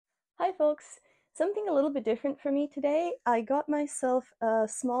Hi folks! Something a little bit different for me today. I got myself a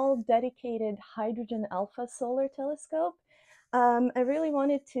small dedicated hydrogen alpha solar telescope. I really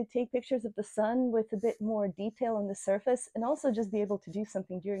wanted to take pictures of the sun with a bit more detail on the surface and also just be able to do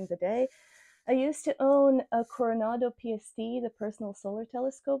something during the day. I used to own a Coronado PST, the personal solar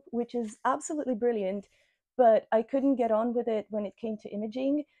telescope, which is absolutely brilliant, but I couldn't get on with it when it came to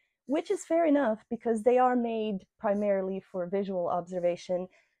imaging, which is fair enough because they are made primarily for visual observation.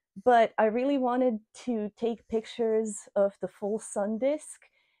 But I really wanted to take pictures of the full sun disk,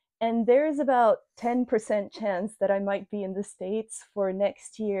 and there's about 10% chance that I might be in the States for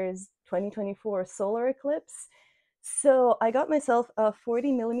next year's 2024 solar eclipse. So I got myself a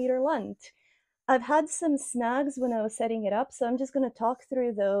 40 millimeter Lunt. I've had some snags when I was setting it up, so I'm just going to talk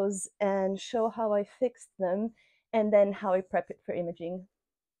through those and show how I fixed them and then how I prep it for imaging.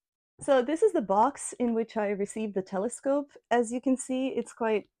 So this is the box in which I received the telescope. As you can see, it's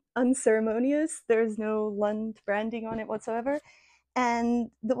quite unceremonious. There's no Lund branding on it whatsoever. And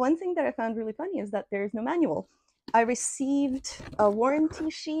the one thing that I found really funny is that there's no manual. I received a warranty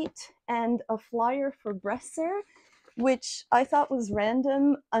sheet and a flyer for Bresser, which I thought was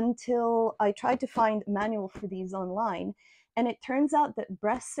random until I tried to find a manual for these online. And it turns out that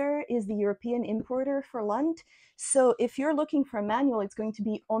Bresser is the European importer for Lunt. So if you're looking for a manual, it's going to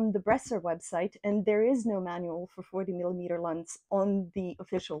be on the Bresser website, and there is no manual for 40 millimeter Lunts on the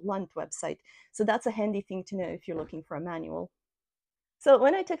official Lunt website. So that's a handy thing to know if you're looking for a manual. So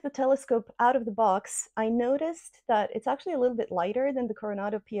when I took the telescope out of the box, I noticed that it's actually a little bit lighter than the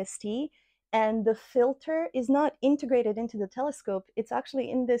Coronado PST, and the filter is not integrated into the telescope. It's actually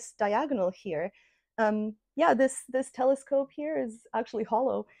in this diagonal here. Yeah, this telescope here is actually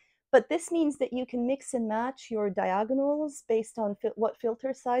hollow, but this means that you can mix and match your diagonals based on what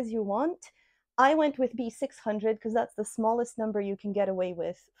filter size you want. I went with B600 because that's the smallest number you can get away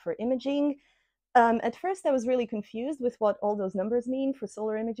with for imaging. At first, I was really confused with what all those numbers mean for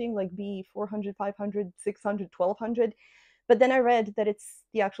solar imaging, like B 400, 500, 600, 1200. But then I read that it's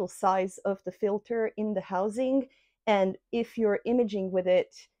the actual size of the filter in the housing. And if you're imaging with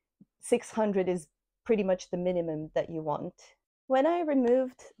it, 600 is pretty much the minimum that you want. When I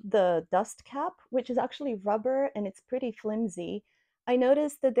removed the dust cap, which is actually rubber and it's pretty flimsy, I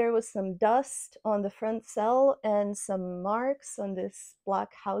noticed that there was some dust on the front cell and some marks on this black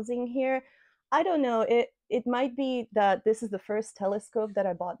housing here. I don't know, it might be that this is the first telescope that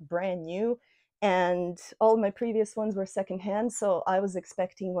I bought brand new, and all my previous ones were secondhand, so I was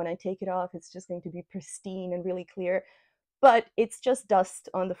expecting when I take it off, it's just going to be pristine and really clear. But it's just dust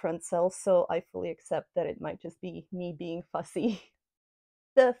on the front cell, so I fully accept that it might just be me being fussy.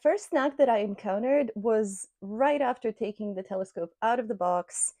 The first snag that I encountered was right after taking the telescope out of the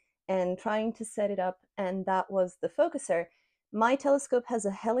box and trying to set it up, and that was the focuser. My telescope has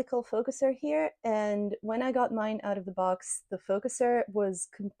a helical focuser here, and when I got mine out of the box, the focuser was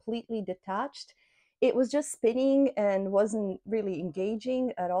completely detached. It was just spinning and wasn't really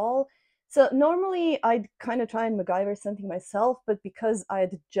engaging at all. So normally I'd kind of try and MacGyver something myself, but because I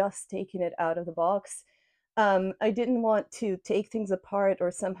had just taken it out of the box, I didn't want to take things apart or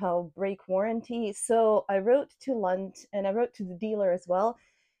somehow break warranty. So I wrote to Lunt and I wrote to the dealer as well.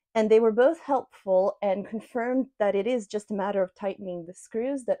 And they were both helpful and confirmed that it is just a matter of tightening the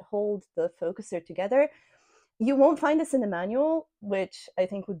screws that hold the focuser together. You won't find this in the manual, which I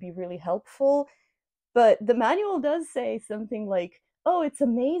think would be really helpful. But the manual does say something like, oh, it's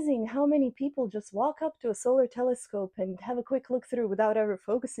amazing how many people just walk up to a solar telescope and have a quick look through without ever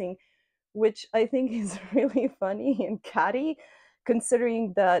focusing, which I think is really funny and catty,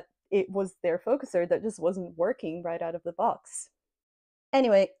 considering that it was their focuser that just wasn't working right out of the box.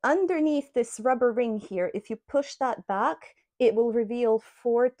 Anyway, underneath this rubber ring here, if you push that back, it will reveal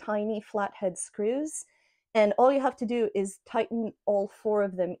 4 tiny flathead screws. And all you have to do is tighten all 4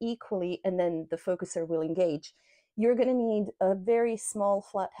 of them equally, and then the focuser will engage. You're going to need a very small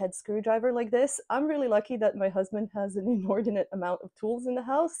flathead screwdriver like this. I'm really lucky that my husband has an inordinate amount of tools in the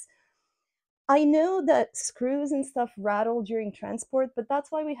house. I know that screws and stuff rattle during transport, but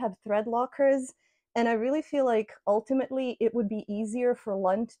that's why we have thread lockers. And I really feel like ultimately it would be easier for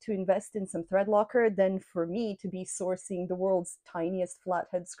Lunt to invest in some thread locker than for me to be sourcing the world's tiniest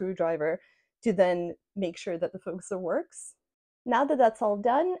flathead screwdriver to then make sure that the focuser works. Now that that's all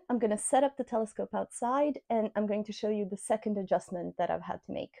done, I'm going to set up the telescope outside and I'm going to show you the second adjustment that I've had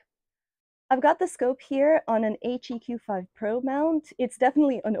to make. I've got the scope here on an HEQ5 Pro mount. It's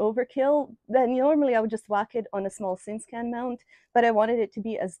definitely an overkill. Then normally I would just whack it on a small SynScan mount, but I wanted it to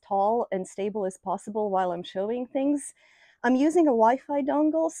be as tall and stable as possible while I'm showing things. I'm using a Wi-Fi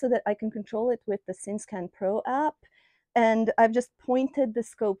dongle so that I can control it with the SynScan Pro app. and I've just pointed the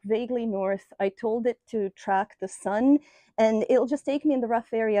scope vaguely north. I told it to track the sun, and it'll just take me in the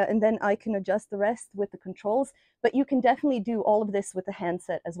rough area, and then I can adjust the rest with the controls. But you can definitely do all of this with the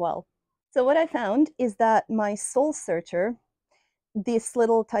handset as well. So what I found is that my soul searcher, this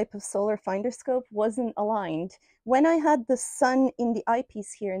little type of solar finder scope, wasn't aligned. When I had the sun in the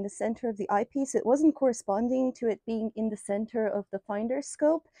eyepiece here, in the center of the eyepiece, it wasn't corresponding to it being in the center of the finder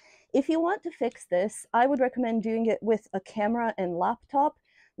scope. If you want to fix this, I would recommend doing it with a camera and laptop.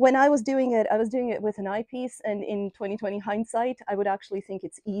 When I was doing it with an eyepiece, and in 2020 hindsight, I would actually think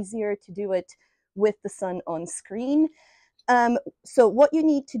it's easier to do it with the sun on screen. So what you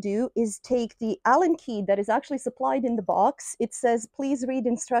need to do is take the Allen key that is actually supplied in the box. It says, please read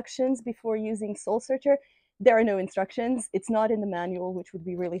instructions before using Soul Searcher. There are no instructions. It's not in the manual, which would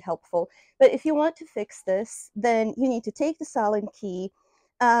be really helpful. But if you want to fix this, then you need to take this Allen key,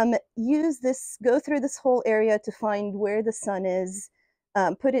 use this, go through this whole area to find where the sun is,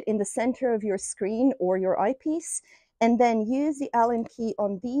 put it in the center of your screen or your eyepiece, and then use the Allen key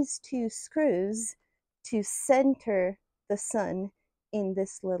on these two screws to center the sun in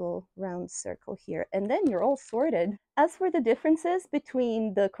this little round circle here, and then you're all sorted. As for the differences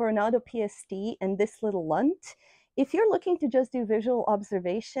between the Coronado PSD and this little Lunt, if you're looking to just do visual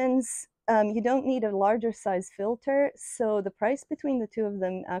observations, you don't need a larger size filter, so the price between the two of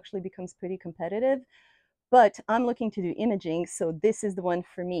them actually becomes pretty competitive. But I'm looking to do imaging, so this is the one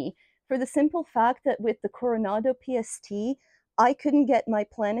for me. For the simple fact that with the Coronado PST, I couldn't get my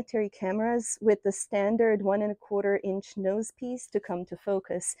planetary cameras with the standard 1.25-inch nose piece to come to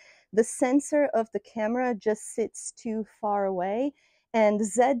focus. The sensor of the camera just sits too far away, and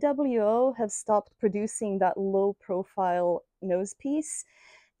ZWO have stopped producing that low profile nose piece.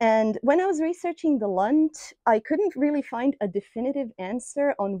 And when I was researching the Lunt, I couldn't really find a definitive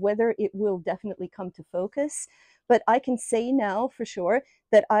answer on whether it will definitely come to focus. But I can say now for sure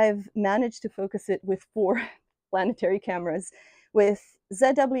that I've managed to focus it with 4 planetary cameras, with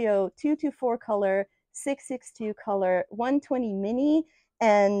ZWO 224 color, 662 color, 120 mini,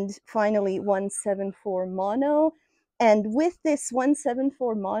 and finally 174 mono. And with this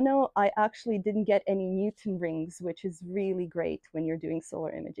 174 mono, I actually didn't get any Newton rings, which is really great when you're doing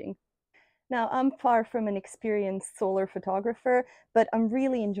solar imaging. Now, I'm far from an experienced solar photographer, but I'm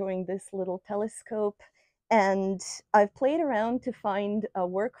really enjoying this little telescope. And I've played around to find a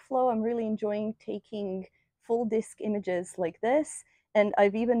workflow. I'm really enjoying taking full disk images like this. And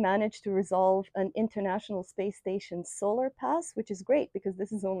I've even managed to resolve an International Space Station solar pass, which is great because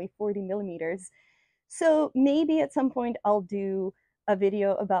this is only 40 millimeters. So maybe at some point I'll do a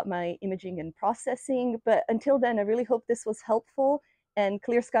video about my imaging and processing. But until then, I really hope this was helpful, and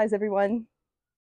clear skies, everyone.